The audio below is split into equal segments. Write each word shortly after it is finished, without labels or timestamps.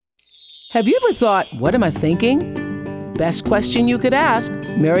Have you ever thought, what am I thinking? Best question you could ask.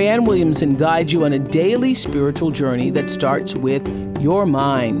 Marianne Williamson guides you on a daily spiritual journey that starts with your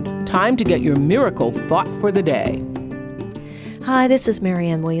mind. Time to get your miracle thought for the day. Hi, this is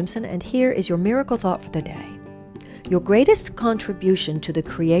Marianne Williamson, and here is your miracle thought for the day. Your greatest contribution to the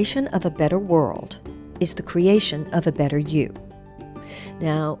creation of a better world is the creation of a better you.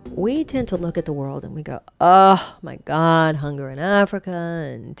 Now, we tend to look at the world and we go, oh my God, hunger in Africa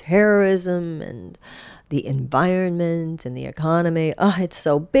and terrorism and the environment and the economy. Oh, it's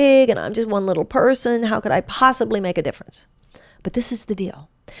so big and I'm just one little person. How could I possibly make a difference? But this is the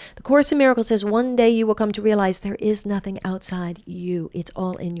deal. The Course in Miracles says one day you will come to realize there is nothing outside you. It's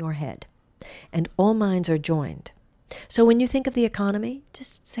all in your head. And all minds are joined. So when you think of the economy,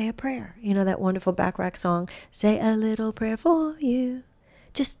 just say a prayer. You know that wonderful Backrack song, say a little prayer for you.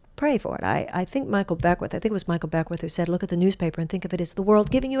 Just pray for it. I think it was Michael Beckwith who said, look at the newspaper and think of it as the world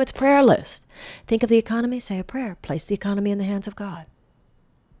giving you its prayer list. Think of the economy, say a prayer. Place the economy in the hands of God.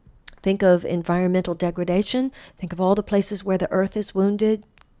 Think of environmental degradation. Think of all the places where the earth is wounded,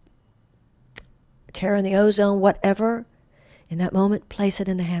 tear in the ozone, whatever. In that moment, place it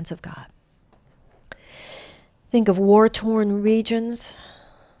in the hands of God. Think of war-torn regions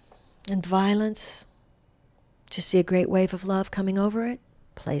and violence. Just see a great wave of love coming over it.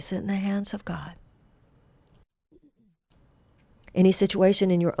 Place it in the hands of God. Any situation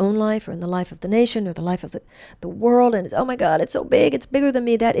in your own life or in the life of the nation or the life of the world, and it's, oh my God, it's so big, it's bigger than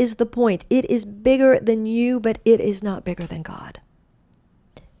me. That is the point. It is bigger than you, but it is not bigger than God.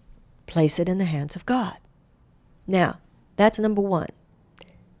 Place it in the hands of God. Now, that's number one.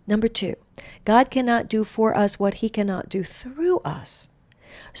 Number two, God cannot do for us what he cannot do through us.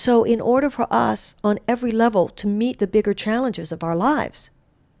 So in order for us on every level to meet the bigger challenges of our lives,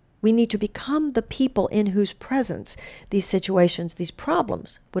 we need to become the people in whose presence these situations, these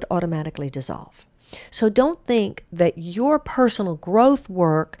problems would automatically dissolve. So don't think that your personal growth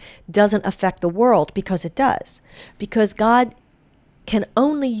work doesn't affect the world, because it does. Because God can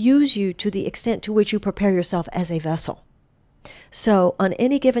only use you to the extent to which you prepare yourself as a vessel. So on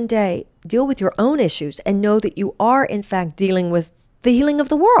any given day, deal with your own issues and know that you are in fact dealing with the healing of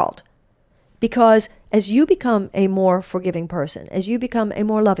the world. Because as you become a more forgiving person, as you become a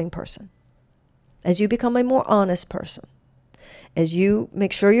more loving person, as you become a more honest person, as you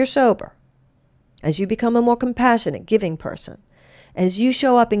make sure you're sober, as you become a more compassionate, giving person, as you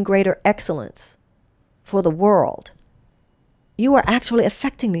show up in greater excellence for the world, you are actually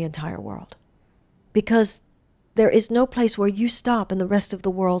affecting the entire world. Because there is no place where you stop and the rest of the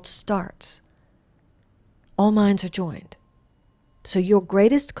world starts. All minds are joined. So your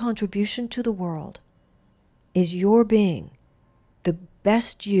greatest contribution to the world is your being the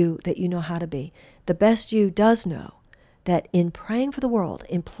best you that you know how to be. The best you does know that in praying for the world,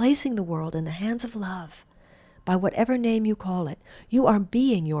 in placing the world in the hands of love, by whatever name you call it, you are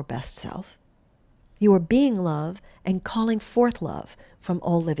being your best self. You are being love and calling forth love from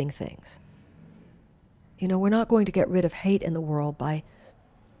all living things. You know, we're not going to get rid of hate in the world by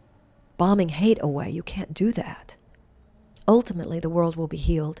bombing hate away. You can't do that. Ultimately, the world will be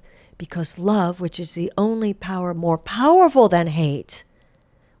healed because love, which is the only power more powerful than hate,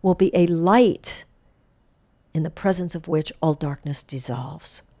 will be a light in the presence of which all darkness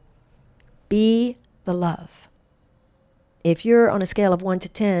dissolves. Be the love. If you're on a scale of 1 to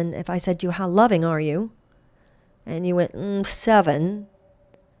 10, if I said to you, how loving are you? And you went, 7,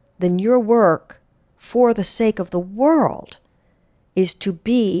 then your work for the sake of the world is to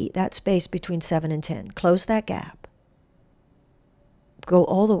be that space between 7 and 10. Close that gap. Go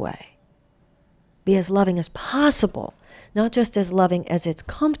all the way. Be as loving as possible, not just as loving as it's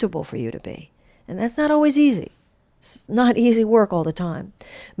comfortable for you to be. And that's not always easy. It's not easy work all the time.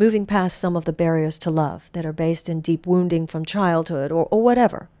 Moving past some of the barriers to love that are based in deep wounding from childhood or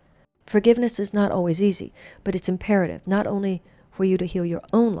whatever. Forgiveness is not always easy, but it's imperative, not only for you to heal your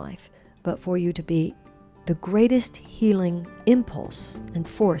own life, but for you to be the greatest healing impulse and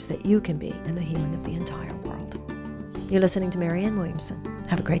force that you can be in the healing of the entire world. You're listening to Marianne Williamson.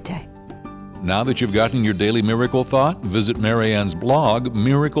 Have a great day. Now that you've gotten your daily miracle thought, visit Marianne's blog,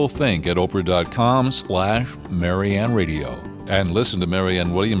 MiracleThink, at oprah.com/Marianne Radio. And listen to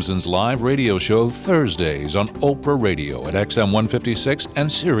Marianne Williamson's live radio show Thursdays on Oprah Radio at XM 156 and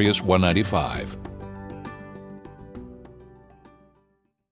Sirius 195.